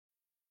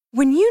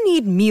When you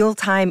need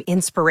mealtime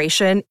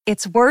inspiration,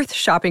 it's worth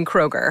shopping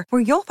Kroger,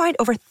 where you'll find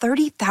over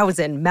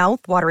 30,000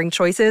 mouth-watering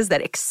choices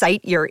that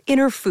excite your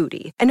inner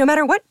foodie. And no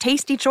matter what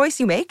tasty choice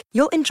you make,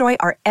 you'll enjoy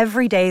our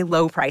everyday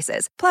low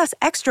prices, plus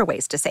extra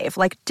ways to save,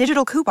 like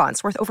digital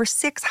coupons worth over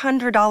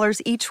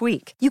 $600 each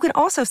week. You can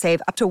also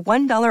save up to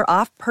 $1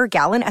 off per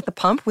gallon at the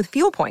pump with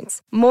fuel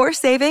points. More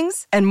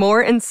savings and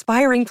more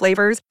inspiring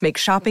flavors make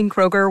shopping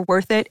Kroger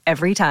worth it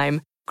every time.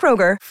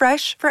 Kroger,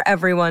 fresh for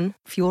everyone.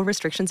 Fuel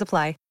restrictions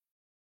apply.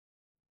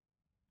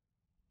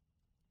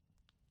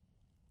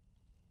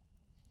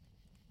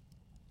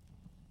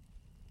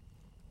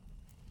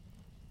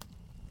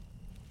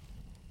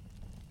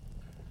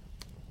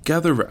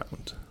 Gather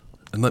round,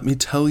 and let me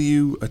tell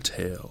you a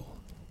tale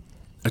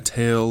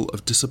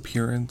of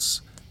disappearance,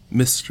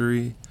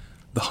 mystery,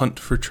 the hunt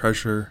for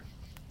treasure,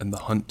 and the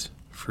hunt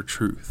for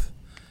truth.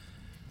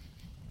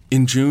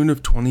 In June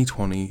of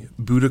 2020,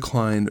 Buddha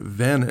Kline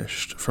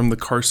vanished from the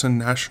Carson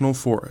National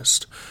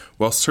Forest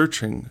while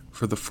searching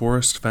for the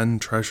Forest Fen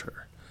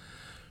treasure.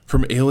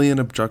 From alien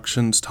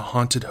abductions to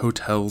haunted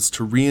hotels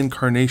to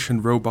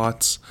reincarnation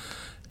robots,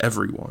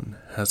 everyone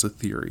has a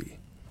theory.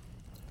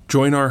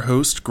 Join our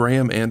host,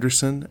 Graham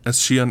Anderson,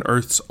 as she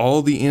unearths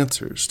all the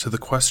answers to the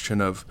question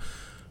of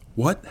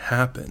what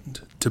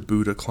happened to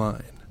Buddha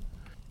Kline.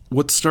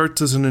 What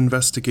starts as an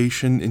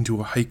investigation into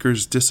a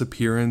hiker's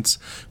disappearance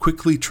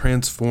quickly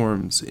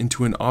transforms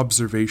into an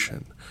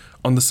observation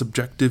on the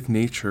subjective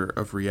nature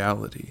of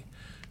reality,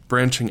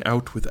 branching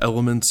out with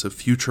elements of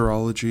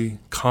futurology,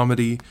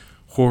 comedy,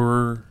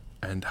 horror,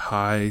 and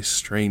high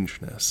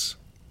strangeness.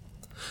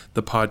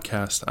 The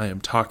podcast I am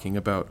talking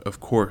about,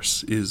 of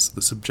course, is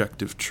The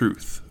Subjective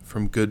Truth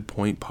from Good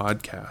Point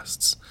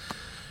Podcasts.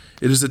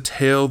 It is a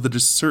tale that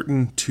is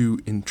certain to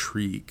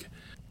intrigue.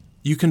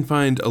 You can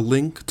find a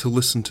link to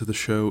listen to the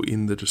show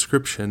in the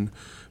description,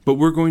 but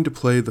we're going to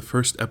play the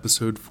first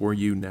episode for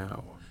you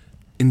now.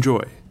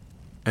 Enjoy,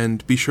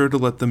 and be sure to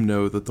let them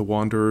know that the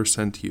Wanderer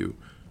sent you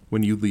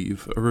when you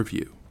leave a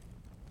review.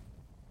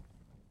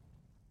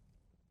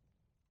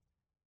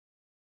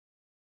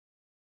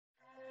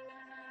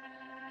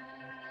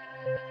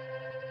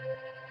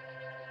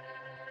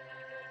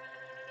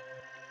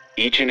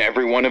 Each and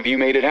every one of you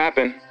made it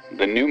happen.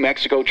 The New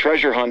Mexico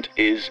treasure hunt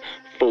is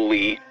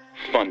fully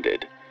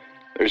funded.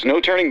 There's no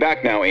turning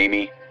back now,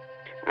 Amy.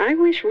 I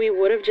wish we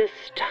would have just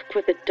stuck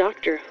with the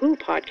Doctor Who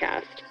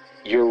podcast.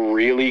 You're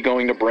really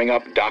going to bring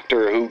up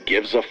Doctor Who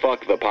Gives a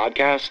Fuck, the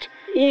podcast?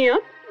 Yep,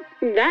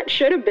 that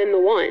should have been the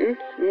one.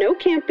 No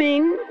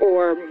camping,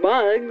 or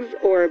bugs,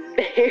 or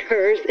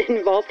bears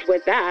involved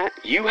with that.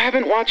 You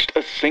haven't watched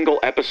a single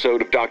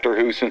episode of Doctor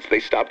Who since they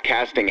stopped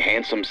casting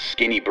handsome,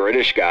 skinny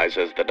British guys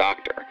as the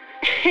Doctor.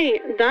 Hey,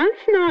 that's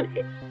not...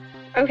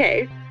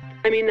 Okay,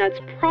 I mean, that's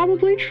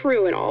probably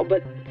true and all,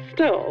 but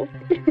still.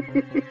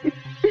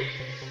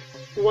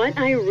 What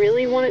I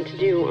really wanted to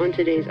do on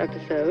today's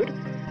episode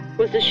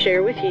was to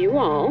share with you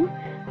all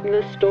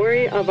the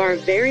story of our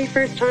very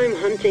first time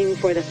hunting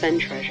for the Fen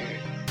treasure.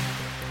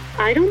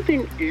 I don't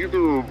think either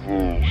of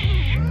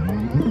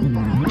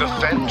us... The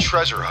Fen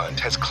treasure hunt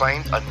has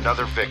claimed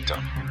another victim.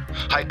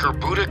 Hiker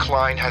Buddha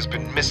Kline has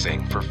been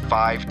missing for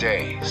 5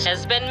 days.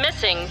 Has been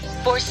missing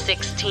for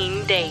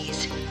 16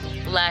 days.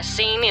 Last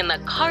seen in the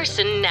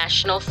Carson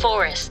National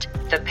Forest.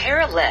 The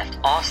pair left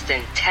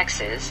Austin,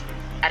 Texas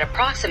at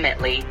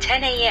approximately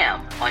 10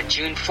 a.m. on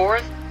June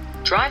 4th,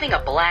 driving a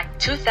black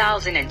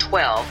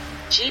 2012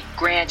 Jeep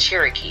Grand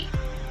Cherokee,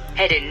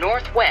 headed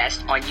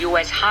northwest on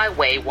U.S.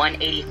 Highway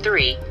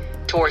 183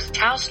 towards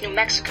Taos, New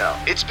Mexico.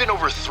 It's been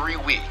over 3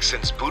 weeks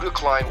since Buddha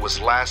Kline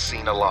was last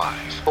seen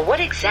alive. But what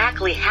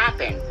exactly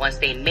happened once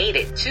they made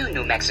it to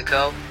New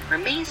Mexico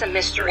remains a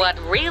mystery. What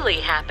really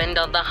happened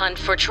on the hunt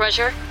for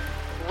treasure?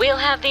 We'll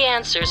have the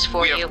answers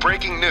for you. We have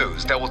breaking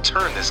news that will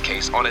turn this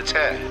case on its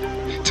head.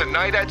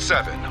 Tonight at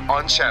 7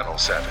 on Channel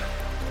 7.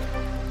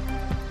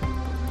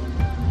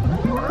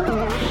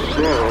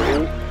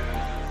 So,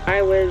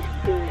 I was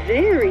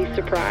very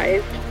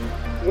surprised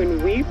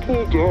when we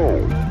pulled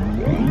out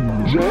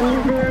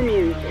Denver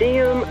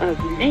Museum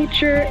of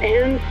Nature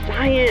and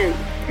Science.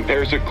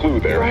 There's a clue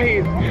there.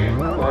 Right.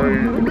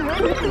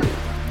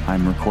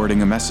 I'm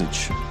recording a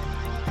message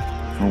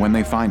for when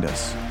they find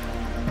us.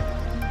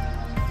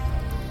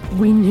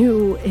 We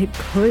knew it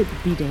could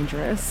be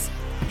dangerous,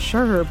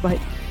 sure, but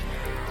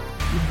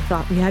we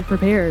thought we had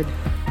prepared.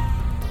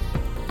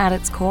 At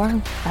its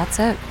core, that's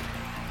it.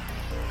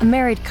 A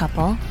married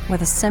couple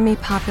with a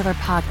semi-popular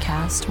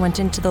podcast went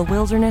into the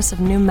wilderness of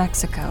New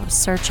Mexico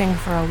searching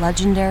for a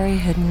legendary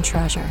hidden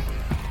treasure.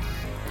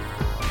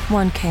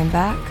 One came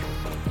back,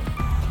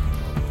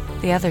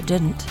 the other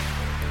didn't.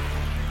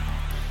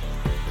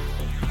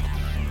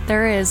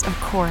 There is, of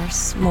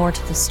course, more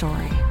to the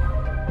story.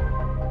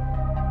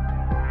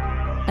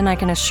 And I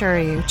can assure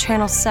you,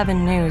 Channel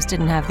 7 News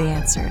didn't have the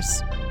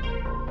answers.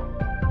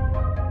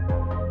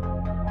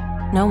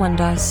 No one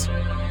does.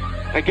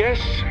 I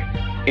guess,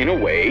 in a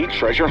way,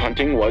 treasure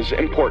hunting was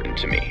important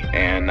to me,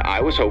 and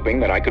I was hoping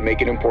that I could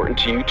make it important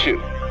to you too.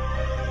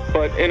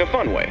 But in a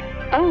fun way.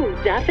 Oh,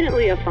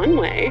 definitely a fun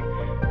way.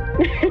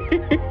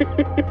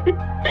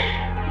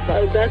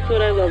 That's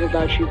what I love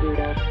about you,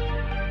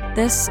 Buddha.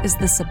 This is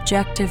the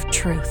subjective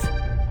truth.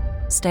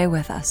 Stay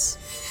with us.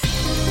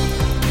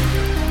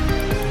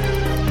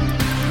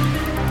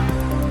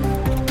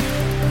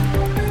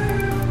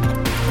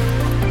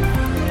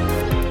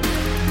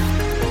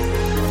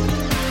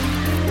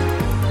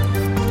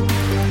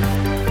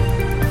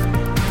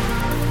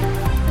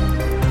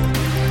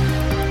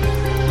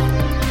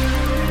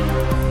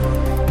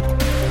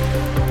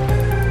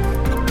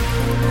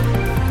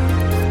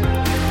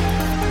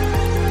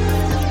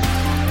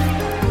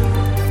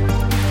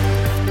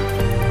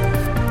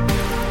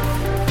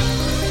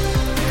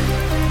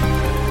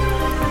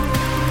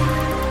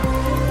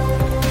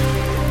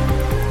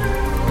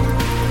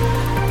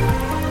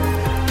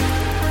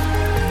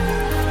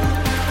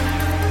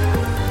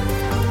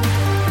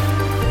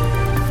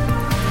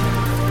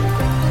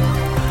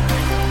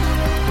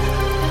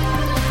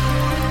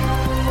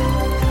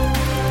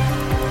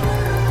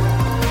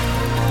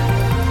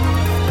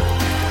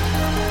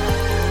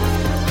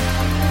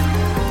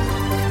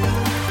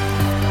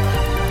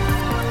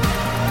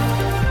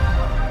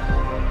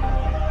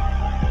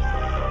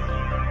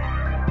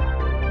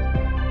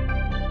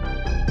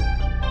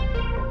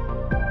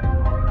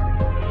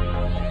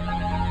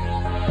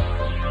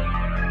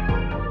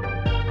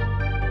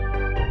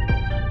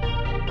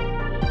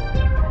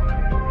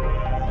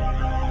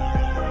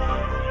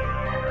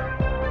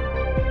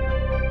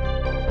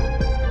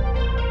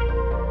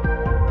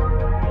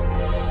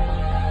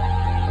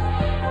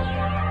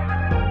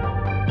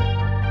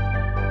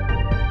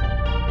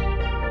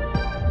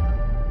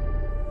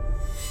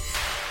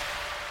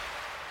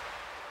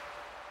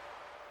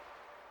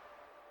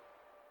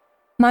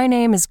 My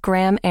name is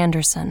Graham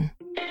Anderson.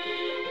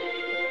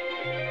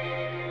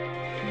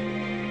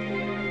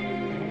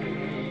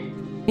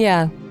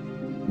 Yeah,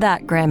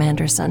 that Graham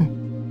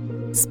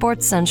Anderson.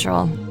 Sports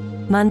Central,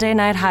 Monday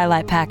night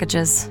highlight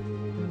packages,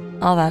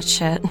 all that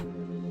shit.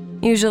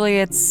 Usually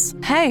it's,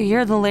 hey,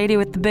 you're the lady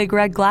with the big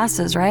red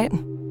glasses, right?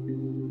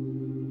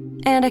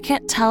 And I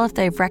can't tell if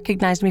they've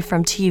recognized me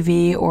from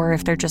TV or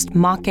if they're just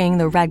mocking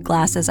the red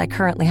glasses I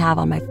currently have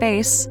on my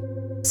face.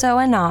 So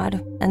I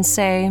nod and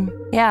say,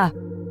 yeah,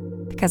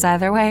 because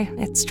either way,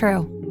 it's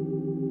true.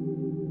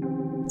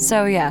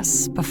 So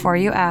yes, before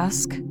you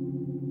ask,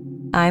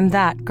 I'm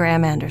that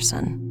Graham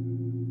Anderson.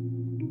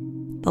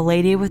 The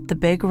lady with the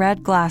big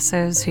red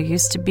glasses who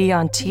used to be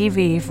on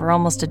TV for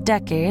almost a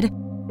decade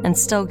and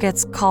still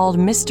gets called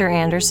Mr.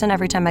 Anderson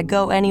every time I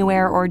go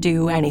anywhere or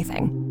do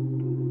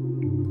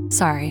anything.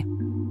 Sorry.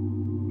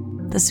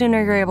 The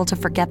sooner you're able to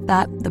forget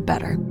that, the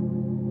better.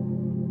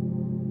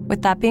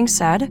 With that being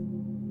said,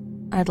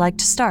 I'd like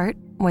to start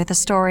with a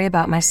story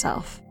about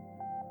myself.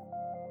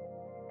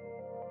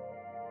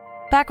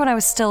 Back when I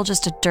was still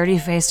just a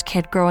dirty-faced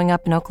kid growing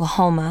up in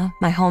Oklahoma,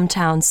 my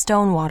hometown,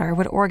 Stonewater,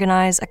 would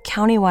organize a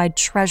county-wide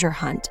treasure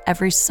hunt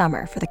every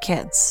summer for the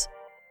kids.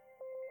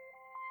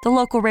 The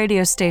local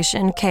radio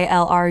station,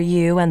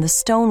 KLRU, and the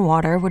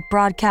Stonewater would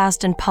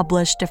broadcast and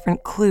publish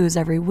different clues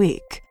every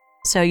week,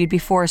 so you'd be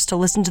forced to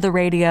listen to the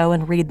radio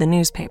and read the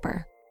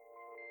newspaper.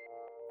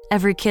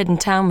 Every kid in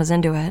town was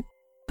into it,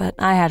 but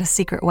I had a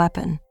secret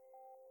weapon.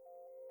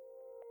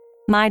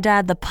 My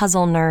dad, the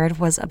puzzle nerd,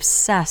 was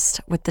obsessed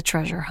with the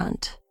treasure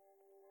hunt.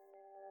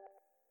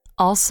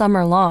 All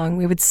summer long,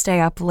 we would stay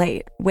up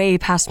late, way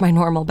past my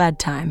normal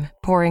bedtime,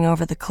 poring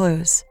over the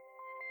clues,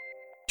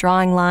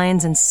 drawing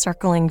lines and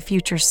circling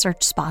future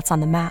search spots on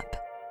the map.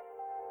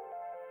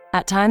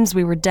 At times,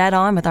 we were dead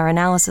on with our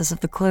analysis of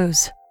the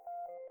clues.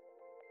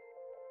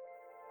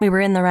 We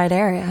were in the right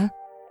area.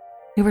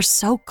 We were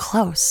so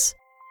close.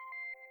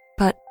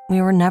 But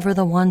we were never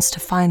the ones to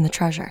find the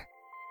treasure.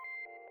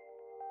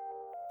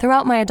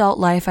 Throughout my adult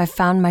life, I've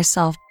found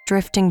myself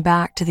drifting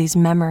back to these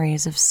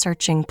memories of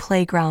searching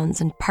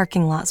playgrounds and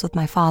parking lots with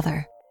my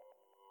father.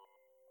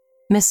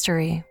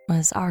 Mystery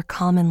was our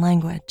common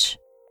language.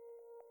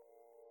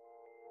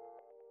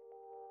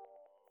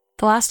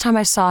 The last time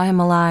I saw him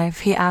alive,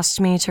 he asked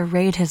me to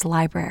raid his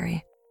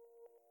library.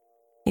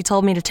 He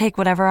told me to take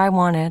whatever I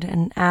wanted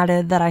and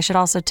added that I should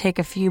also take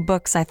a few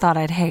books I thought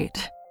I'd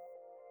hate.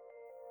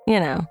 You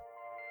know,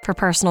 for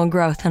personal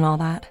growth and all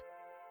that.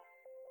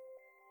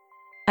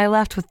 I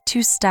left with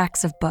 2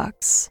 stacks of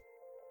books.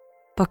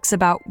 Books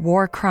about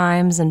war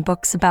crimes and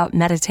books about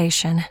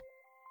meditation.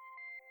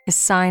 His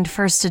signed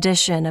first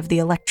edition of the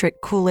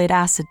electric Kool-Aid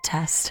acid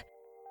test.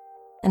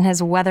 And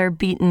his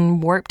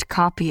weather-beaten, warped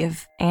copy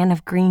of Anne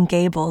of Green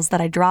Gables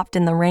that I dropped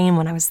in the rain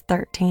when I was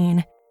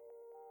 13.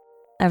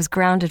 I was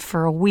grounded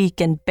for a week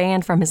and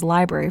banned from his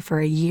library for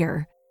a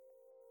year.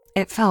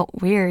 It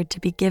felt weird to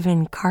be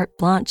given carte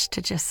blanche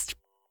to just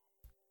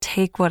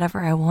take whatever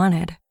I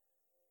wanted.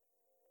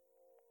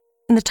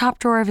 In the top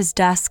drawer of his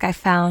desk, I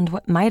found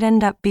what might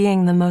end up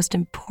being the most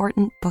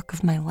important book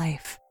of my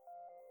life.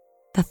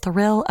 The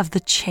Thrill of the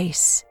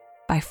Chase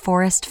by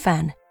Forrest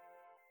Fenn.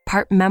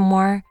 Part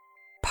memoir,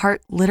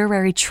 part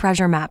literary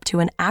treasure map to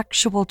an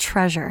actual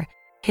treasure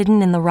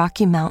hidden in the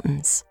Rocky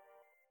Mountains.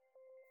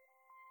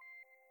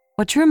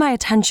 What drew my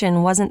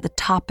attention wasn't the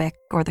topic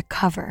or the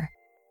cover.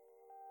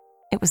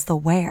 It was the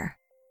where.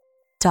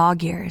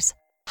 Dog ears,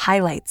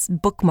 highlights,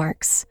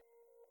 bookmarks,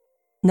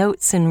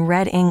 notes in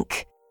red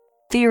ink,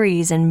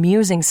 theories and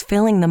musings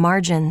filling the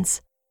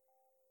margins,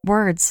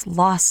 words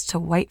lost to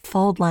white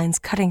fold lines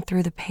cutting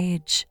through the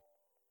page.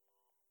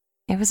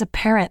 It was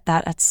apparent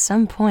that at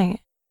some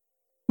point,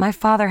 my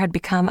father had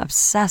become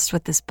obsessed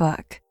with this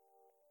book,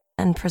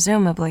 and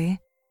presumably,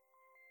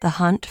 the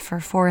hunt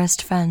for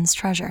Forrest Fenn's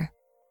treasure.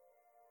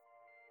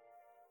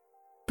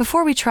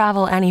 Before we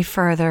travel any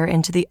further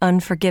into the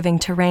unforgiving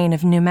terrain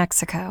of New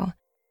Mexico,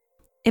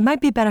 it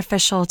might be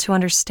beneficial to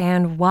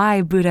understand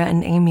why Buddha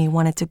and Amy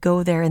wanted to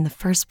go there in the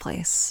first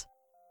place.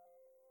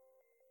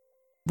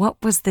 What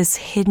was this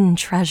hidden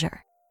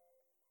treasure,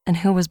 and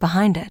who was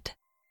behind it?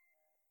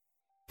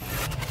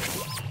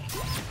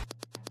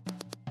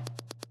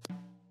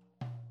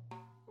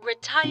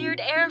 Retired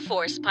Air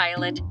Force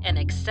pilot and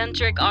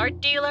eccentric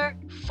art dealer,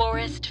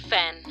 Forrest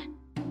Fenn.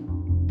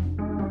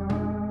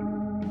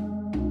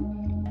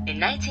 In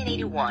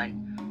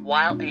 1981,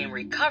 while in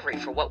recovery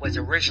for what was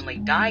originally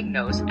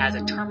diagnosed as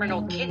a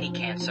terminal kidney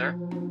cancer,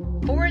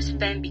 Forrest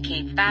Fenn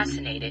became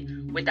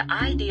fascinated with the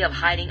idea of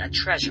hiding a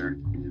treasure,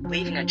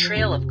 leaving a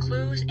trail of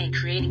clues and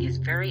creating his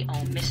very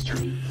own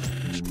mystery.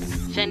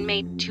 Fenn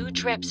made 2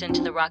 trips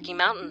into the Rocky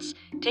Mountains,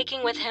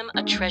 taking with him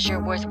a treasure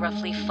worth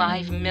roughly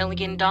 $5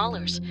 million,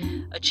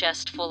 a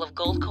chest full of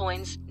gold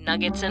coins,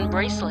 nuggets, and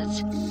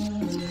bracelets.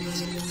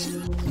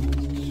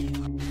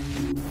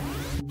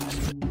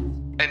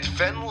 And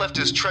Fenn left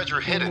his treasure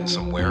hidden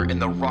somewhere in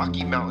the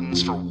Rocky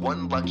Mountains for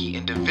one lucky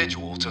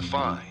individual to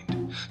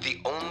find. The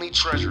only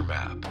treasure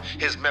map,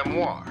 his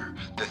memoir,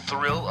 The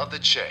Thrill of the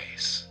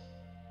Chase.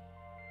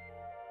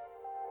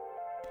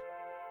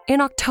 In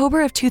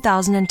October of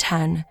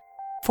 2010,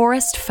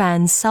 Forrest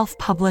Fenn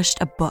self-published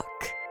a book,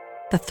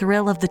 The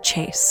Thrill of the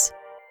Chase,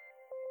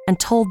 and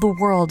told the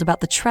world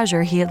about the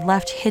treasure he had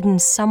left hidden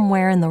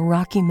somewhere in the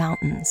Rocky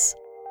Mountains.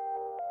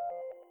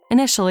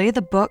 Initially,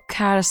 the book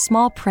had a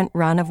small print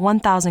run of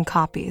 1,000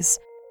 copies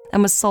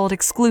and was sold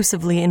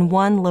exclusively in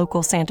one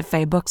local Santa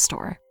Fe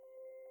bookstore.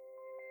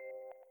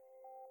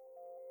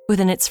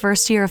 Within its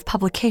first year of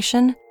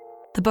publication,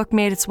 the book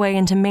made its way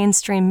into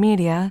mainstream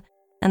media,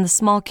 and the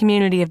small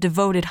community of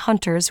devoted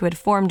hunters who had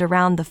formed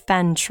around the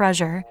Fenn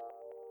treasure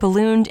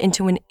ballooned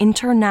into an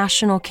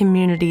international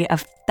community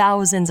of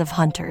thousands of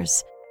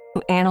hunters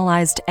who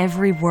analyzed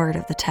every word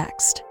of the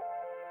text.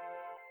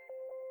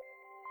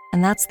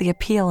 And that's the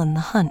appeal in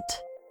the hunt.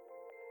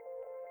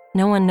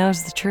 No one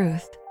knows the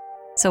truth,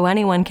 so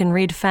anyone can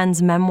read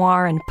Fenn's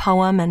memoir and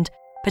poem and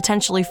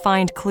potentially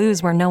find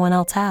clues where no one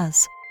else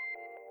has.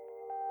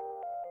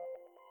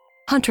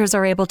 Hunters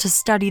are able to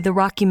study the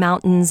Rocky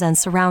Mountains and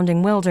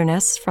surrounding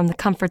wilderness from the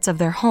comforts of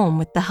their home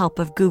with the help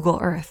of Google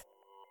Earth.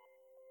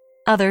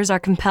 Others are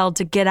compelled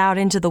to get out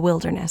into the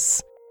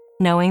wilderness,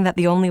 knowing that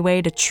the only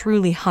way to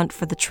truly hunt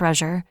for the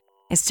treasure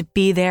is to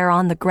be there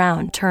on the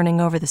ground turning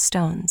over the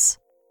stones.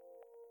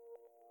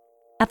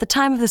 At the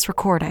time of this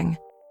recording,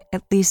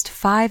 at least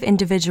 5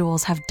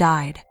 individuals have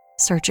died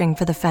searching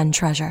for the Fenn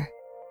treasure.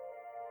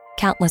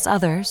 Countless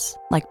others,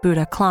 like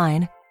Buddha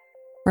Kline,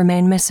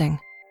 remain missing.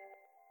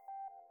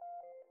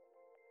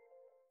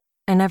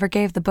 I never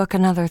gave the book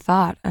another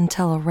thought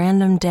until a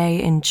random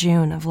day in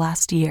June of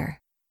last year.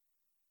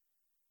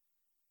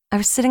 I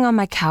was sitting on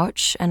my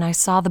couch and I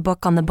saw the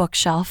book on the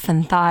bookshelf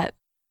and thought,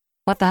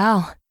 what the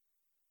hell?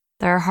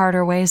 There are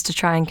harder ways to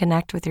try and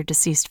connect with your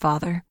deceased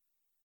father.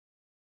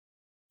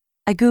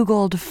 I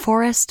Googled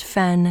Forrest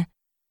Fenn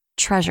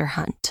treasure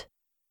hunt.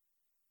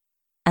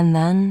 And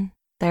then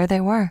there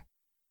they were.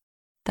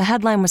 The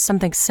headline was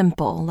something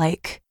simple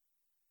like,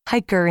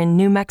 hiker in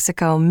New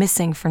Mexico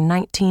missing for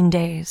 19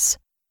 days.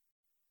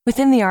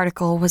 Within the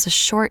article was a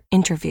short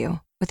interview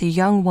with a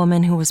young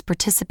woman who was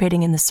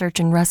participating in the search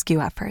and rescue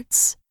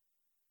efforts.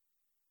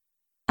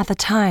 At the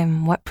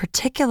time, what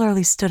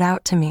particularly stood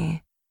out to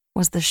me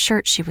was the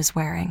shirt she was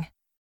wearing.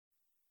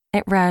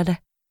 It read,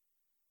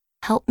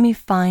 "Help me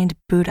find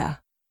Buddha."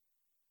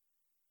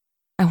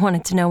 I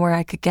wanted to know where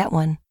I could get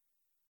one.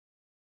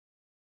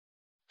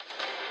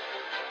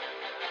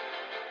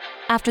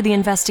 After the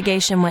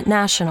investigation went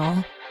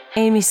national,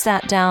 Amy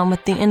sat down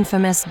with the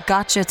infamous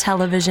Gotcha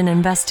television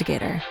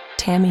investigator,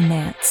 Tammy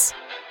Nance.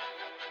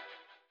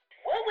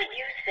 What would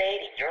you say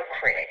to your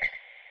critics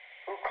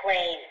who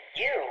claim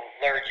you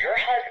lured your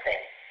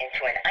husband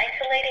into an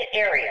isolated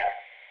area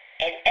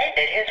and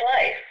ended his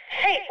life?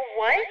 Hey,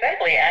 what?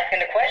 Simply asking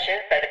the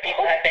questions that the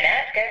people have been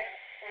asking.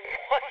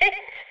 What?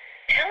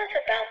 Tell us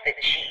about the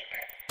Jeep.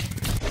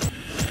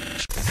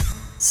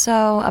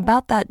 So,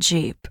 about that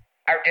Jeep.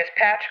 Our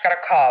dispatch got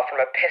a call from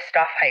a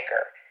pissed-off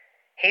hiker.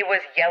 He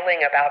was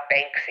yelling about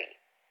Banksy.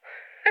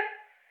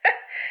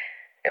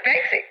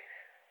 Banksy.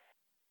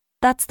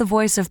 That's the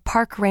voice of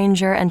park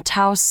ranger and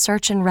Taos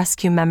search and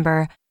rescue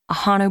member,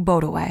 Ahanu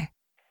Bodaway.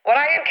 What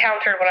I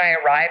encountered when I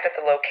arrived at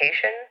the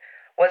location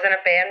was an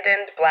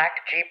abandoned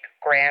black Jeep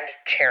Grand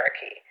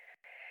Cherokee.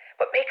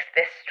 What makes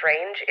this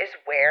strange is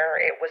where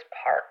it was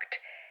parked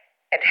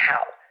and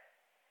how.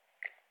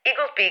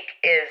 Eagle's Beak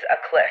is a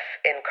cliff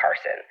in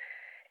Carson.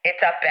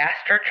 It's a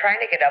bastard trying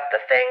to get up the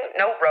thing,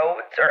 no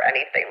roads or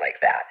anything like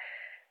that.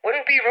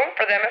 Wouldn't be room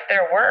for them if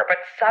there were,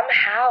 but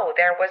somehow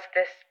there was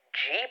this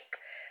Jeep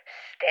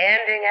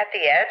standing at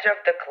the edge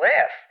of the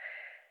cliff.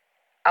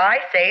 I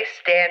say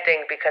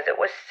standing because it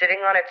was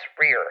sitting on its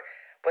rear,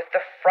 with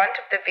the front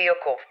of the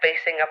vehicle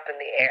facing up in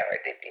the air.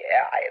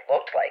 It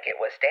looked like it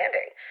was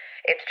standing.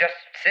 It's just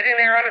sitting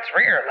there on its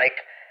rear,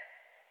 like,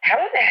 how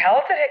in the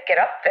hell did it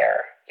get up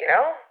there, you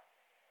know?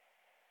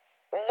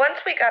 Once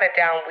we got it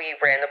down, we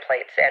ran the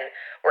plates and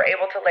were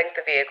able to link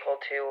the vehicle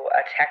to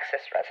a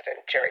Texas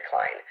resident, Jerry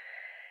Kline,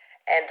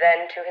 and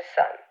then to his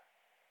son,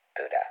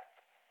 Buddha.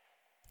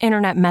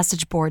 Internet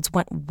message boards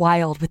went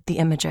wild with the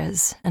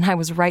images, and I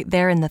was right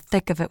there in the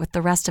thick of it with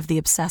the rest of the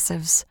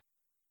obsessives.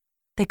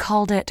 They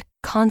called it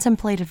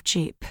contemplative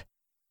Jeep,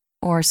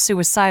 or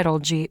suicidal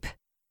Jeep,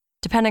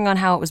 depending on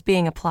how it was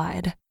being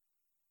applied.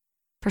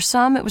 For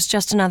some, it was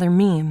just another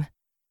meme.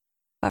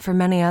 But for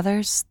many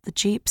others, the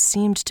Jeep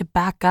seemed to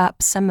back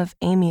up some of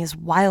Amy's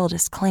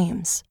wildest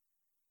claims.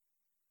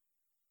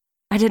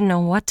 I didn't know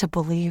what to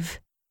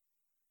believe,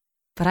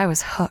 but I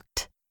was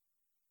hooked.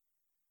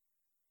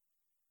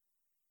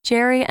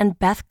 Jerry and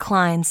Beth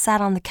Kline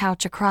sat on the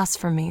couch across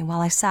from me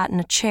while I sat in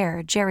a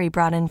chair Jerry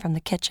brought in from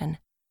the kitchen.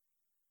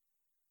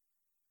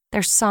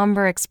 Their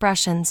somber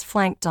expressions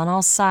flanked on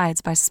all sides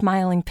by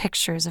smiling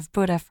pictures of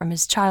Buddha from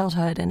his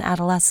childhood and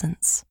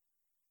adolescence.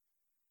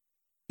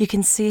 You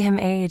can see him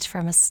age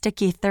from a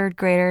sticky third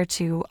grader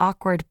to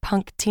awkward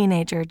punk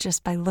teenager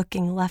just by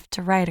looking left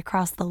to right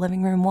across the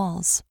living room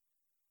walls.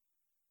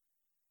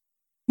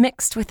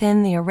 Mixed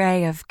within the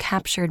array of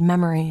captured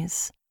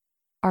memories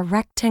are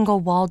rectangle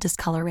wall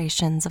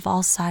discolorations of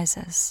all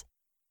sizes.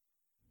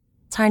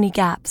 Tiny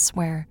gaps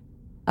where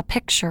a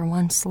picture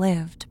once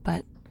lived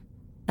but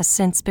has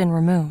since been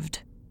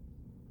removed.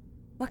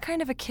 What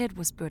kind of a kid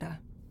was Buddha?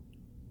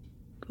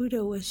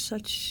 Buddha was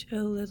such a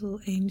little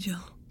angel.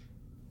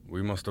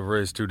 We must have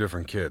raised two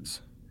different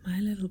kids. My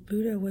little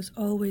Buddha was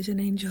always an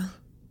angel.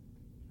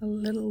 A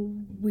little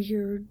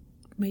weird,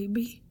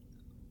 maybe.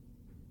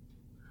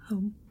 A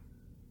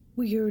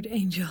weird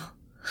angel.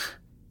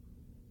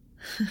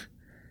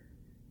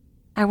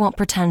 I won't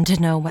pretend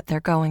to know what they're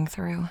going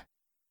through,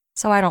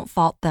 so I don't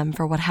fault them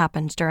for what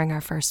happened during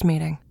our first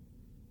meeting.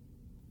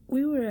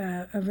 We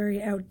were a very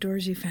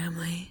outdoorsy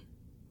family.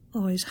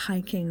 Always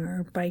hiking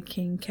or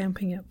biking,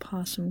 camping at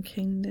Possum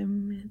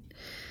Kingdom. And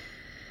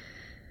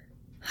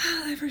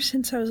ever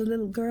since I was a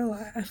little girl,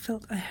 I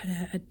felt I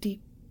had a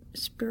deep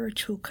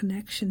spiritual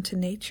connection to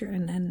nature,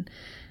 and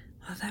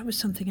that was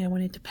something I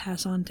wanted to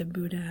pass on to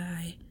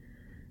Buddha.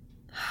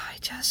 I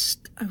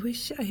just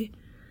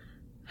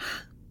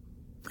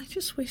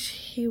wish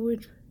he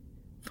would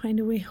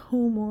find a way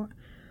home or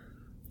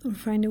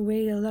find a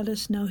way to let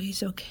us know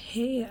he's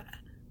okay.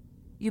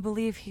 You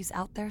believe he's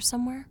out there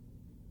somewhere?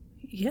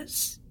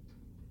 Yes,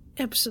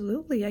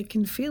 absolutely. I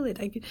can feel it.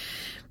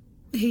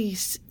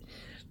 He's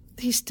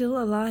still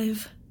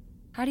alive.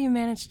 How do you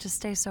manage to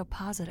stay so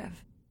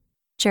positive?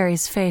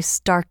 Jerry's face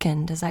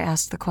darkened as I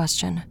asked the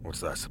question. What's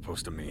that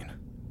supposed to mean?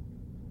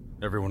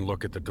 Everyone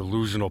look at the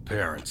delusional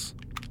parents.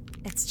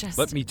 It's just...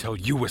 Let me tell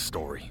you a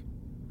story.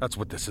 That's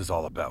what this is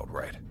all about,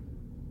 right?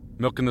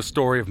 Milking the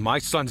story of my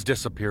son's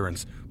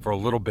disappearance for a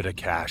little bit of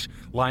cash,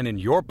 lining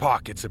your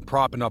pockets and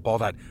propping up all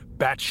that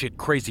batshit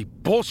crazy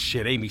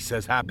bullshit Amy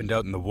says happened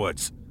out in the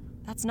woods.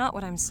 That's not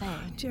what I'm saying.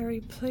 Oh,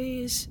 Jerry,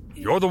 please.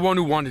 You're the one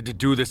who wanted to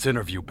do this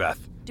interview,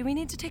 Beth. Do we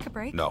need to take a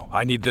break? No,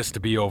 I need this to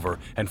be over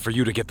and for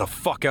you to get the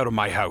fuck out of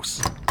my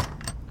house.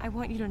 I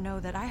want you to know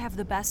that I have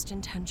the best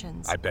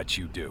intentions. I bet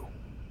you do.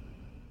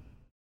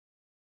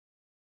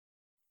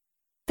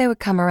 They would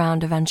come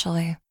around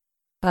eventually,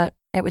 but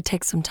it would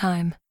take some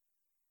time.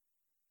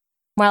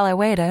 While I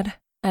waited,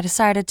 I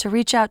decided to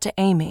reach out to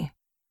Amy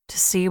to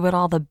see what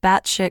all the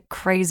batshit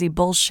crazy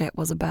bullshit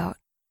was about.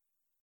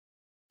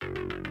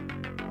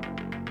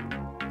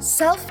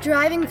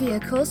 Self-driving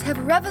vehicles have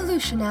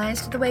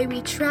revolutionized the way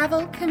we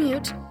travel,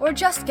 commute, or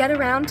just get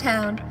around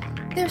town.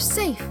 They're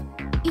safe,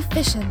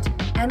 efficient,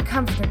 and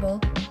comfortable.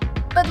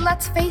 But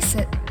let's face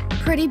it,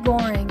 pretty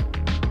boring.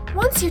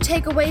 Once you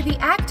take away the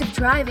act of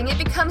driving, it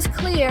becomes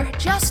clear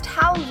just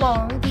how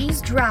long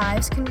these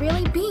drives can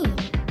really be.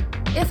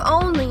 If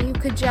only you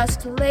could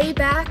just lay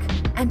back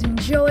and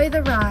enjoy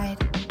the ride.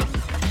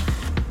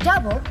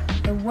 Double,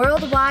 the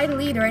worldwide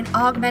leader in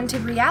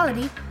augmented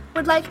reality,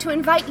 would like to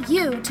invite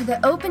you to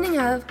the opening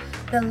of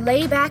the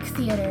Layback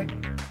Theater.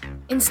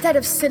 Instead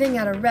of sitting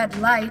at a red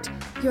light,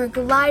 you're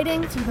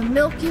gliding through the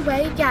Milky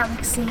Way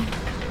galaxy.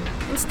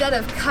 Instead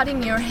of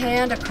cutting your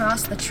hand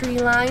across the tree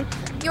line,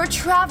 you're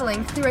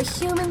traveling through a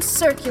human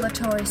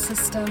circulatory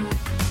system.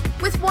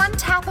 With one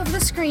tap of the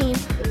screen,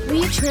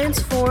 we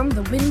transform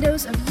the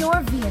windows of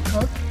your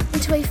vehicle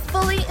into a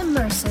fully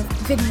immersive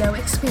video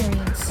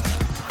experience.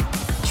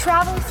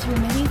 Travel through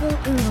medieval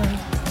England,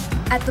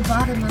 at the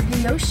bottom of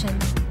the ocean,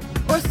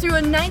 or through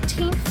a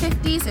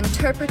 1950s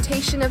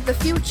interpretation of the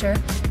future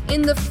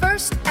in the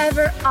first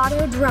ever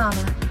auto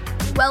drama,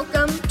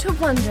 Welcome to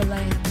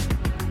Wonderland.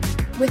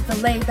 With the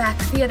layback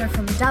theater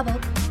from Double,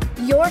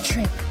 your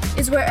trip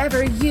is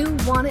wherever you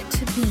want it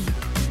to be.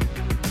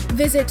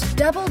 Visit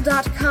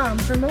double.com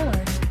for more.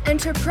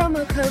 Enter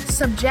promo code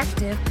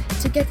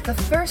SUBJECTIVE to get the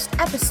first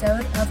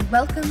episode of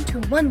Welcome to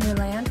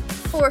Wonderland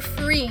for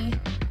free.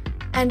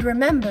 And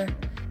remember,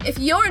 if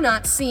you're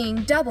not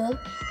seeing Double,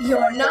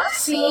 you're not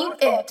seeing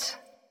it.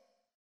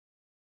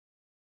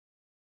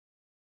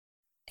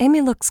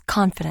 Amy looks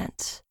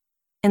confident,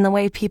 in the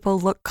way people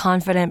look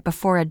confident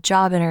before a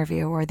job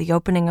interview or the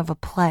opening of a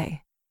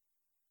play.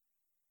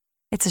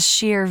 It's a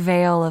sheer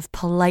veil of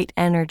polite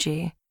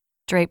energy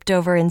draped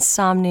over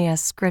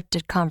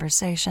insomnia-scripted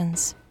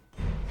conversations,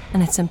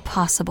 and it's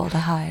impossible to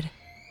hide.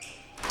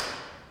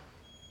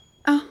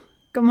 Oh,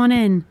 come on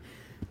in.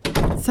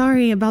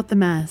 Sorry about the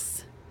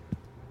mess.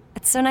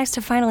 It's so nice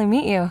to finally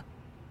meet you.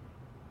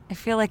 I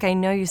feel like I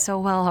know you so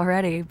well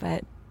already,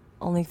 but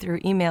only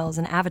through emails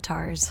and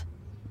avatars.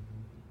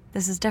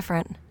 This is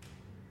different.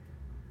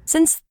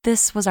 Since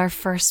this was our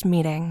first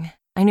meeting,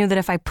 I knew that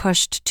if I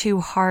pushed too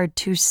hard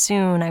too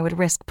soon, I would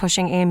risk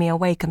pushing Amy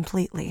away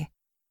completely.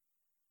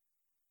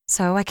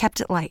 So I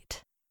kept it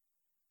light,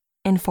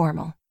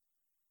 informal.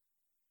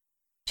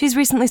 She's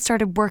recently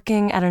started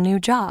working at a new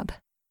job.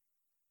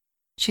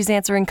 She's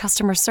answering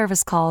customer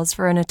service calls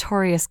for a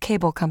notorious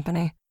cable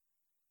company.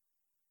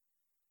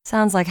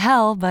 Sounds like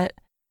hell, but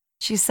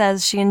she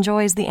says she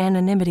enjoys the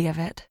anonymity of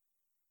it.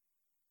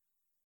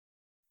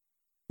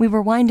 We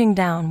were winding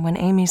down when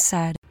Amy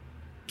said,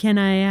 Can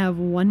I have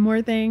one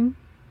more thing?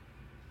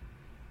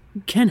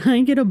 Can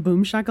I get a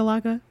boom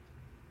shakalaka?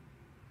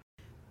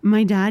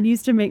 My dad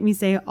used to make me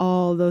say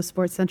all those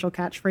Sports Central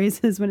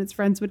catchphrases when his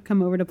friends would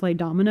come over to play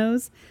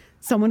dominoes.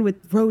 Someone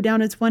would throw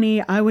down a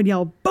 20, I would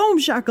yell, boom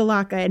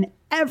shakalaka, and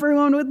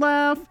everyone would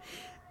laugh.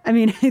 I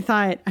mean, I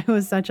thought I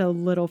was such a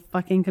little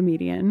fucking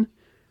comedian.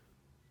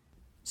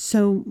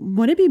 So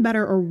would it be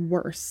better or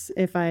worse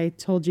if I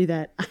told you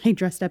that I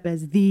dressed up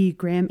as the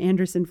Graham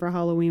Anderson for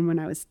Halloween when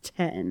I was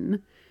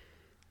 10?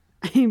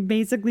 I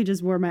basically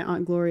just wore my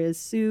Aunt Gloria's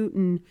suit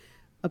and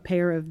a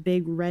pair of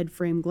big red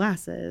frame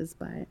glasses,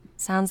 but...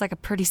 Sounds like a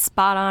pretty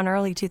spot-on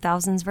early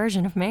 2000s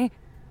version of me.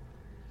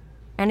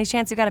 Any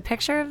chance you got a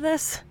picture of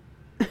this?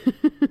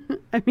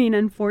 I mean,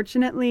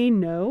 unfortunately,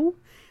 no.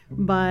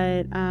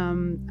 But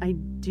I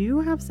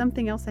do have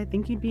something else I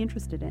think you'd be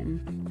interested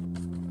in.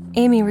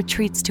 Amy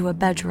retreats to a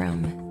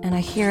bedroom, and I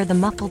hear the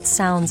muffled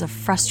sounds of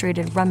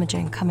frustrated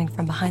rummaging coming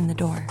from behind the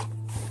door.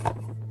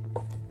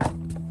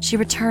 She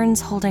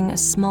returns holding a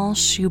small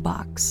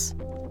shoebox.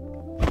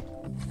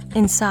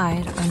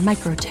 Inside are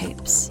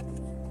microtapes.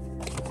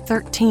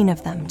 13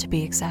 of them, to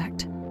be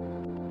exact.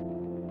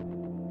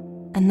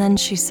 And then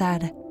she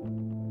said,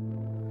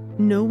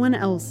 No one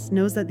else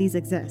knows that these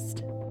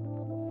exist.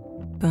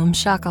 Boom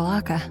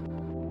shakalaka.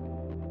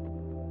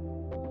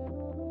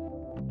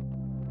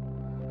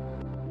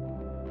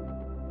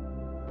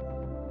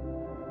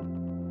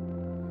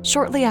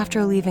 Shortly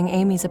after leaving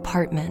Amy's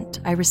apartment,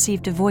 I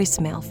received a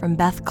voicemail from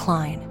Beth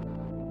Kline.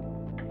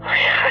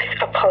 I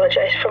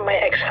apologize for my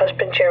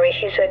ex-husband, Jerry.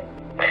 He's a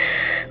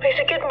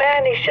good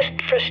man. He's just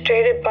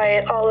frustrated by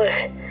it all.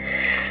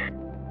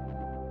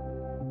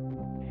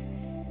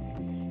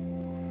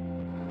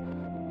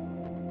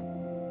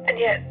 And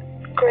yet,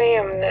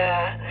 Graham,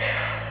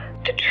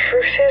 the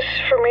truth is,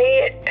 for me,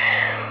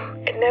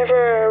 it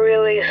never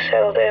really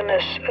settled in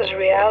as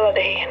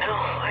reality, you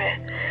know.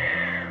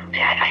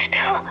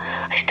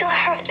 I still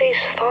have these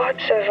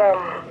thoughts of,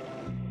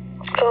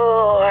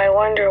 I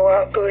wonder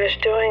what Buddha's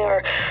doing,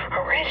 or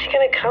when is he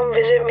gonna come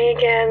visit me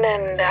again?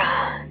 And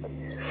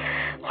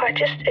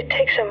it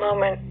takes a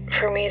moment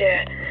for me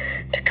to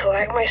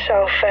collect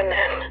myself, and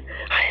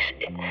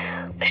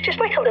it's just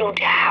like a little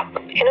dab,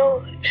 you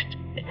know.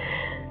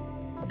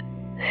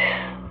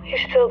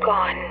 He's still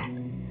gone.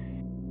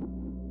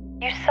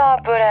 You saw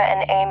Buddha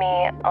and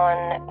Amy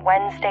on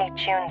Wednesday,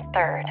 June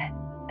 3rd,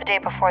 the day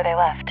before they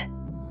left.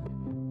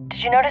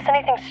 Did you notice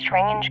anything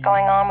strange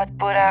going on with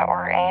Buddha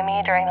or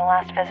Amy during the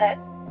last visit?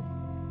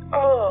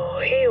 Oh,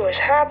 he was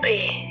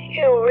happy.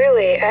 You know,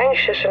 really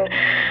anxious and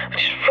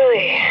just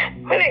really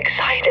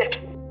excited.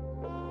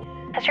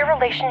 Has your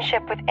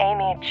relationship with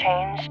Amy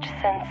changed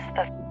since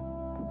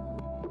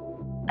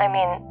I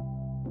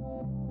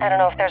don't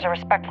know if there's a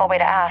respectful way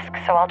to ask,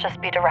 so I'll just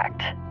be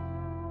direct.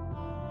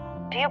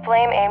 Do you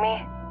blame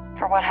Amy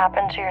for what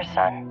happened to your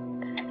son?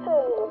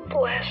 Oh,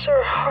 bless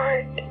her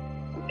heart.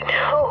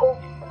 No.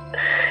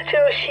 So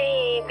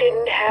she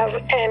didn't have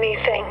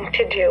anything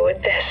to do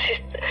with this. She's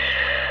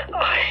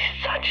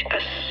such a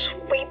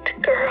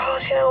sweet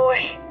girl, you know.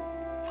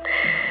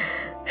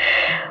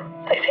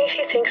 I think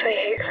she thinks I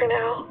hate her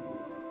now.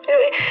 You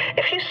know,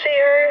 if you see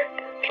her,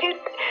 can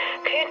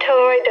you tell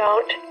her I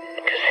don't?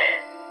 Because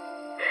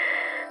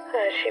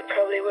she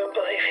probably wouldn't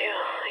believe you,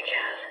 I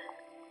guess.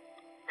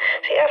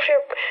 See,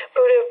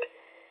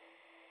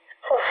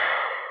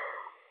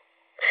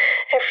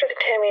 after the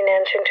Tammy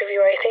Nance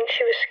interview, I think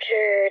she was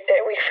scared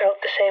that we felt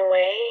the same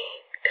way.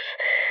 Because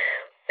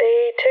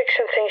they took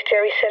some things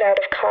Jerry said out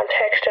of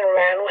context and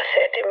ran with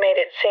it. It made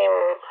it seem,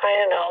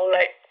 I don't know,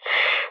 like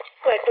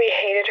like we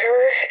hated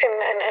her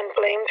and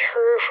blamed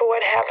her for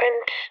what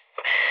happened.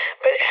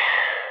 But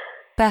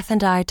Beth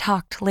and I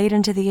talked late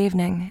into the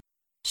evening.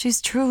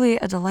 She's truly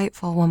a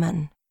delightful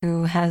woman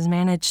who has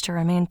managed to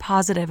remain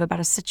positive about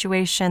a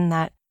situation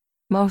that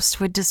most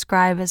would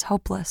describe as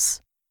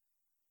hopeless.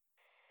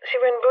 see,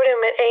 when Buddha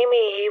met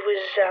Amy, he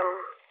was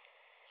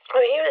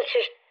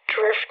just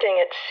drifting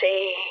at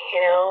sea,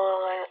 you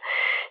know.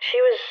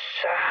 She was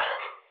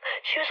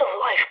a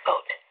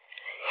lifeboat,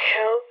 you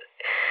know.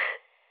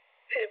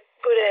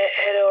 Buddha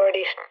had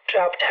already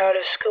dropped out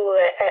of school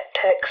at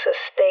Texas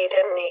State,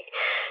 and he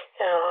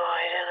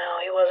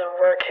wasn't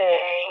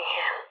working.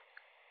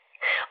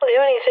 Well, the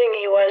only thing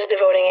he was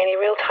devoting any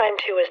real time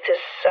to was this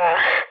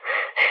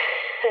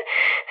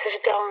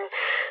dumb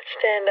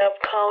stand-up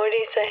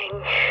comedy thing.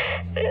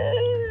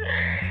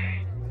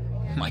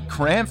 My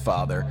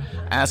grandfather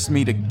asked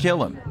me to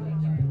kill him.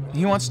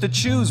 He wants to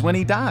choose when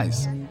he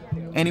dies,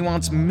 and he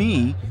wants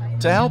me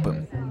to help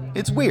him.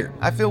 It's weird.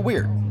 I feel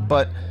weird,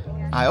 but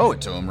I owe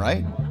it to him,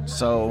 right?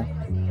 So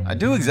I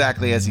do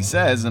exactly as he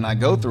says, and I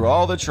go through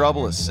all the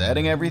trouble of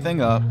setting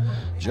everything up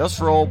just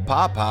for old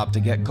Pop-Pop to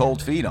get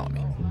cold feet on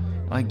me.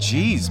 Like,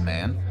 geez,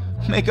 man,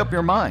 make up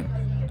your mind.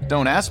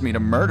 Don't ask me to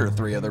murder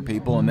 3 other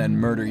people and then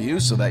murder you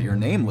so that your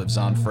name lives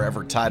on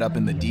forever tied up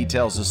in the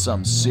details of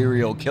some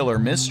serial killer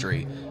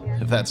mystery,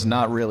 if that's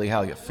not really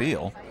how you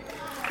feel.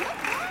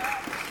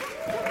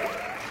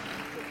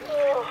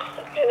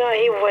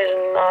 He was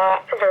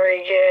not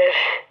very good.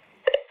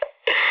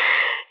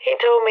 He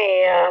told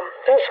me,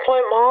 that's the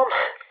point, Mom.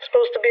 It's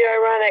supposed to be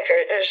ironic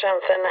or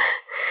something.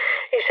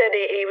 He said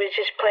he was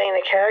just playing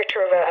the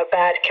character of a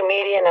bad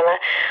comedian, and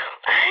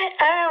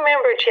I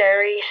remember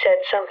Jerry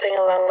said something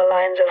along the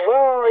lines of,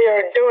 well,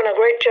 you're doing a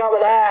great job of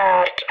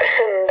that.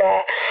 And,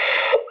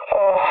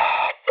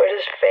 but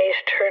his face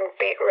turned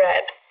beet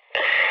red.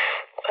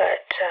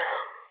 But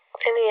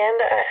in the end,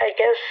 I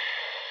guess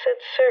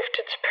it served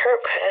its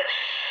purpose.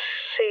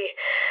 See,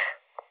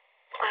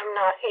 I'm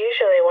not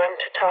usually one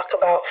to talk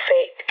about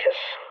fate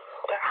because,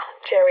 well,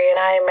 Jerry and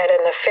I met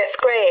in the 5th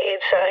grade,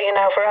 so,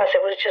 for us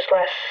it was just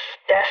less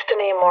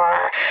destiny,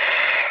 more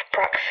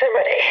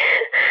proximity.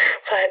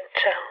 But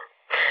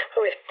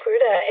with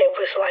Buddha, it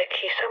was like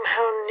he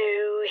somehow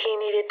knew he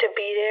needed to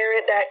be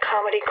there at that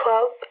comedy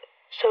club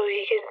so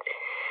he could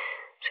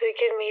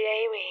meet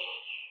Amy.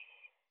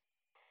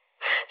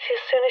 See,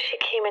 as soon as she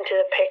came into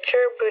the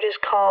picture, Buddha's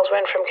calls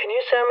went from, can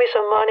you send me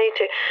some money,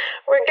 to,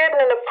 we're getting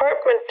an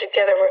apartment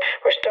together,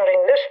 we're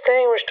starting this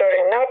thing, we're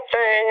starting that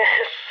thing.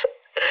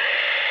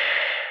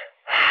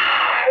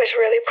 I was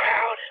really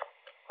proud.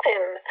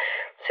 And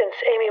since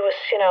Amy was,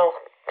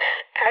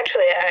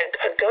 actually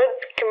a good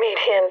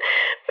comedian,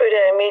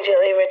 Buddha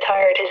immediately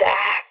retired his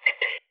act.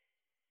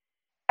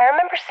 I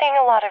remember seeing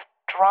a lot of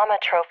drama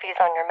trophies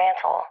on your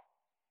mantle.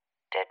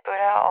 Did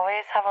Buddha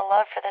always have a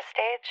love for the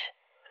stage?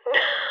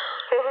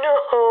 No.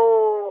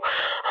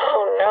 Oh,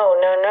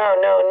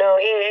 no.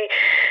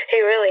 He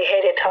really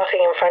hated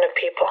talking in front of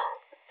people.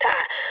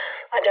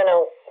 I don't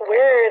know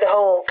where the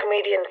whole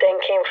comedian thing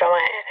came from.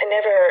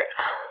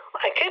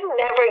 I could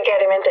never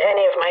get him into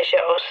any of my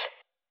shows.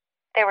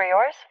 They were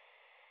yours?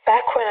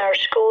 Back when our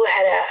school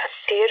had a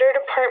theater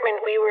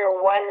department, we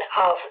were one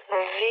of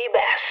the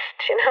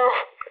best,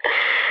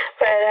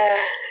 But,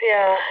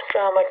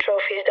 drama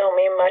trophies don't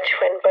mean much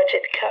when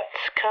budget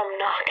cuts come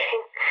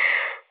knocking.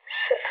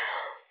 So,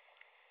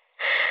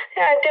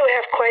 I do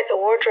have quite the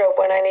wardrobe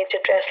when I need to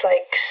dress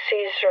like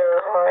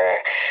Caesar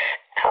or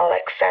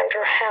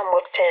Alexander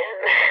Hamilton.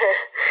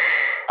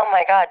 Oh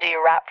my God, do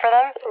you rap for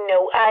them?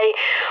 No, I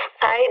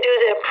do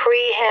the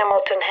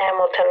pre-Hamilton,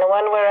 the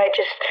one where I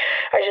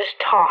just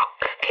talk,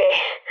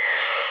 okay?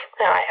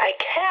 Now, I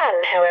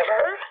can,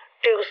 however,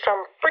 do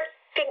some pretty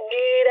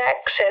good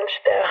accents,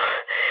 though.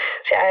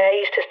 See, I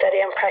used to study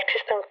and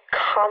practice them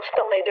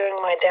constantly during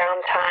my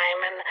downtime,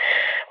 and,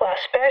 well,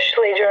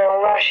 especially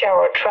during rush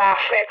hour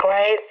traffic,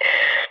 right?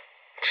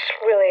 It's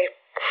really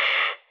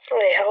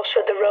helps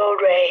with the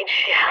road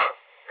rage, yeah.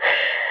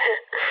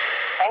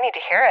 I need to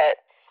hear it.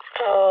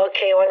 Oh,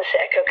 okay, one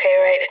sec, okay,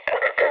 right.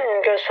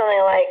 It goes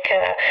something like,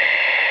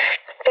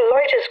 the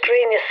light is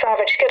green, you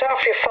savage. Get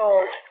off your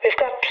phone. We've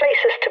got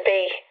places to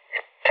be,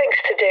 things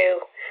to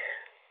do.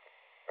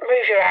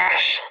 Move your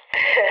ass.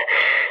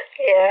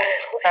 Yeah.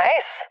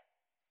 Nice.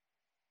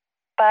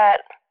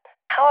 But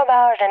how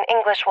about an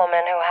English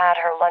woman who had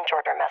her lunch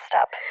order messed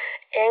up?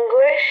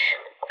 English?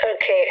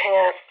 Okay, hang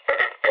on.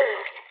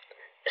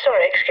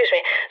 Sorry, excuse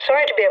me.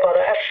 Sorry to be a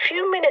bother. A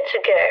few minutes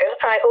ago,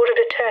 I ordered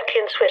a turkey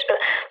and Swiss, but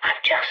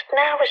I've just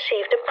now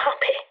received a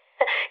puppy.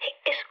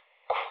 He is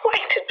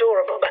quite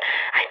adorable, but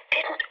I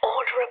didn't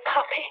order a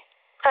puppy.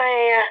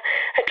 I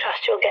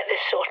trust you'll get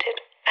this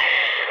sorted.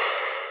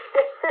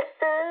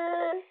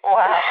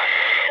 Wow.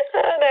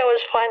 That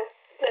was fun.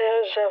 That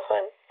was so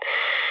fun.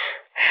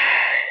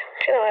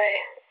 I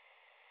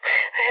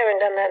haven't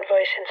done that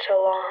voice in so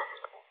long.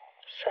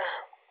 So,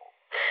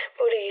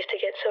 Buddha used to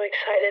get so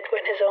excited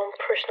when his own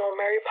personal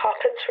Mary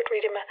Poppins would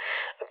read him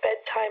a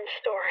bedtime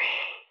story.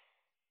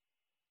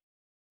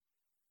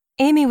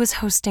 Amy was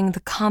hosting the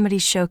comedy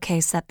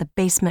showcase at the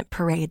basement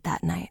parade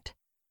that night.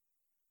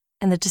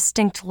 And the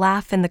distinct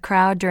laugh in the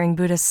crowd during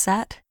Buddha's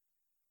set,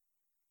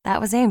 that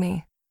was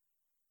Amy.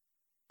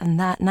 And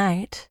that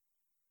night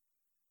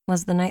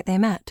was the night they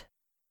met.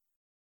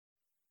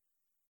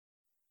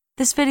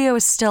 This video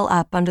is still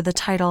up under the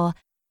title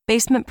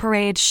Basement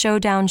Parade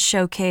Showdown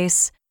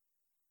Showcase,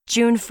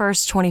 June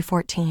 1st,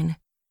 2014.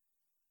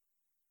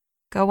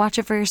 Go watch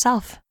it for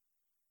yourself.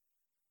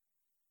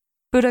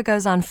 Buddha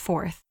goes on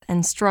fourth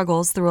and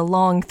struggles through a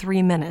long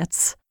 3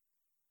 minutes.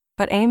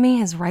 But Amy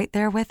is right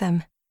there with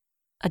him,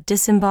 a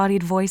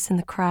disembodied voice in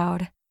the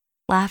crowd,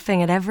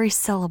 laughing at every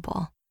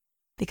syllable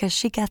because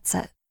she gets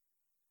it.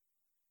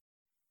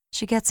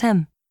 She gets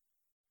him.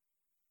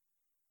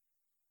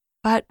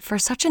 But for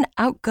such an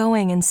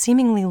outgoing and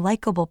seemingly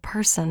likable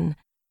person,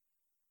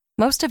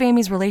 most of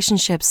Amy's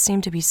relationships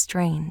seem to be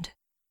strained.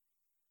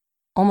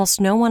 Almost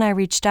no one I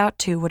reached out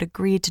to would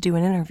agree to do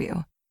an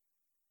interview.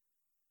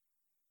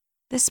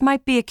 This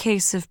might be a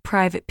case of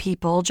private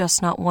people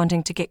just not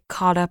wanting to get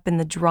caught up in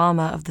the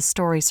drama of the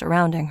story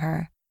surrounding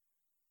her.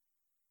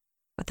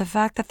 But the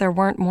fact that there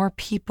weren't more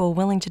people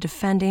willing to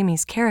defend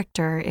Amy's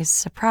character is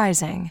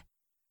surprising,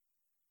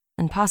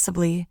 and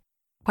possibly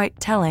quite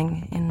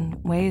telling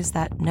in ways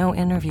that no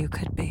interview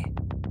could be.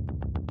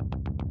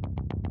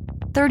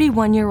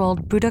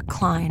 31-year-old Buddha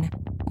Kline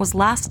was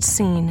last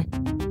seen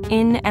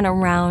in and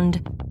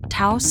around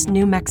Taos,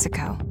 New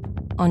Mexico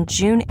on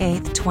June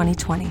 8,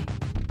 2020.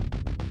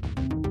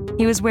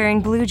 He was wearing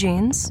blue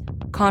jeans,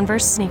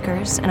 Converse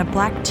sneakers, and a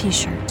black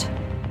t-shirt.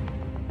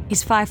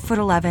 He's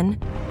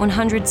 5'11",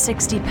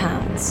 160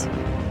 pounds.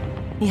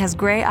 He has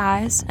gray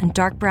eyes and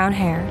dark brown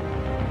hair.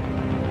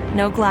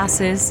 No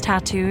glasses,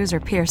 tattoos,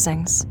 or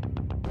piercings.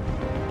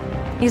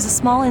 He has a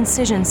small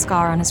incision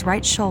scar on his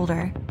right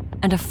shoulder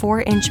and a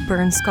 4-inch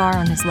burn scar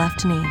on his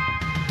left knee.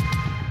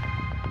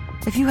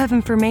 If you have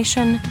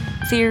information,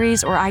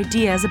 theories, or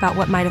ideas about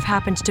what might have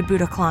happened to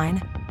Buddha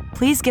Kline,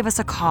 please give us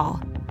a call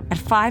at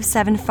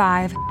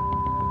 575.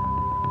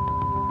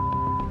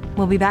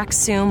 We'll be back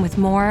soon with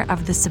more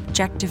of the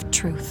subjective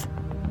truth.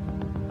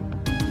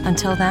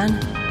 Until then,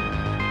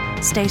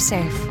 stay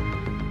safe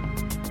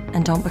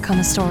and don't become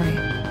a story.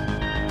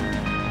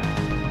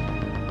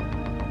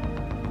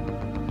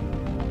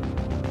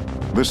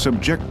 The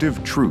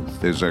Subjective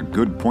Truth is a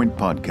Good Point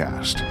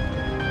podcast,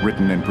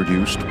 written and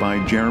produced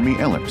by Jeremy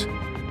Ellett.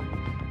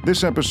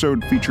 This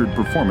episode featured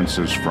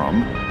performances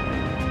from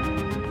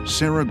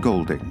Sarah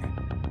Golding,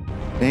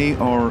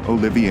 A.R.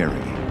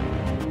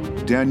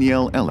 Olivieri,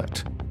 Danielle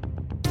Ellett,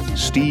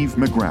 Steve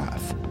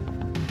McGrath,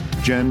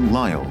 Jen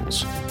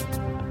Lyles,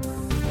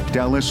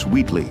 Dallas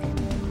Wheatley,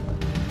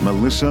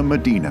 Melissa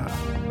Medina,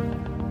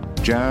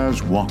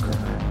 Jazz Walker,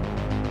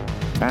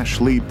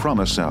 Ashley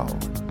Promisel,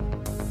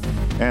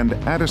 and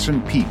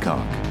Addison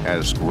Peacock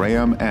as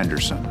Graham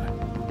Anderson.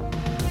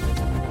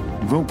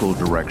 Vocal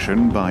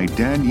direction by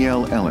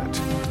Danielle Ellett.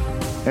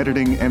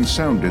 Editing and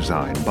sound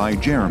design by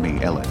Jeremy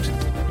Ellett.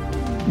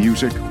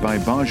 Music by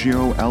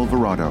Baggio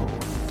Alvarado.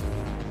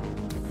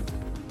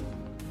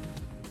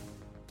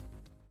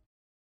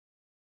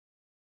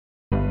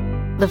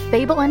 The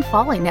Fable and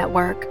Folly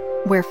Network,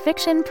 where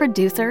fiction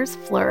producers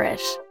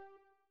flourish.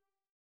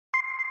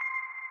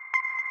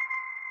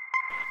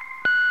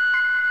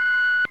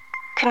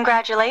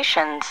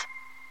 Congratulations.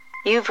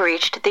 You've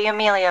reached the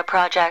Amelia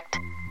Project.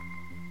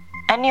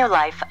 A new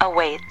life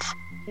awaits.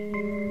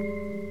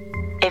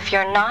 If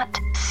you're not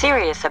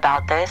serious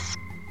about this,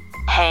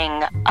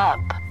 hang up.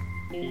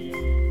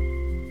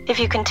 If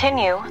you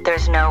continue,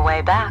 there's no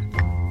way back.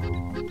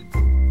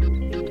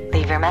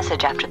 Leave your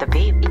message after the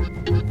beep.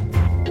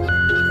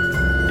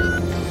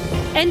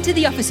 Enter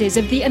the offices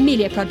of the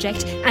Amelia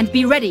Project and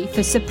be ready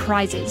for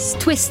surprises,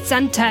 twists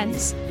and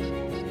turns.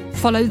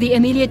 Follow the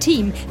Amelia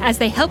team as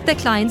they help their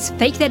clients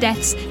fake their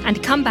deaths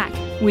and come back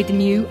with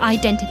new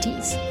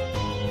identities.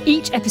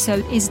 Each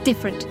episode is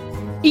different.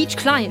 Each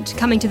client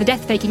coming to the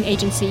death-faking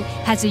agency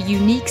has a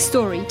unique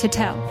story to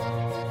tell.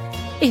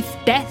 If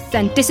death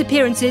and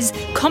disappearances,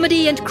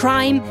 comedy and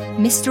crime,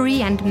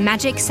 mystery and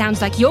magic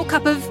sounds like your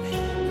cup of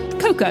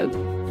cocoa,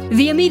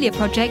 The Amelia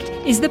Project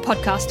is the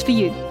podcast for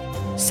you.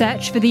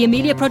 Search for The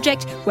Amelia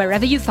Project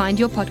wherever you find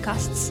your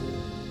podcasts.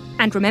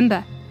 And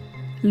remember,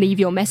 leave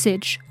your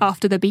message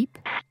after the beep.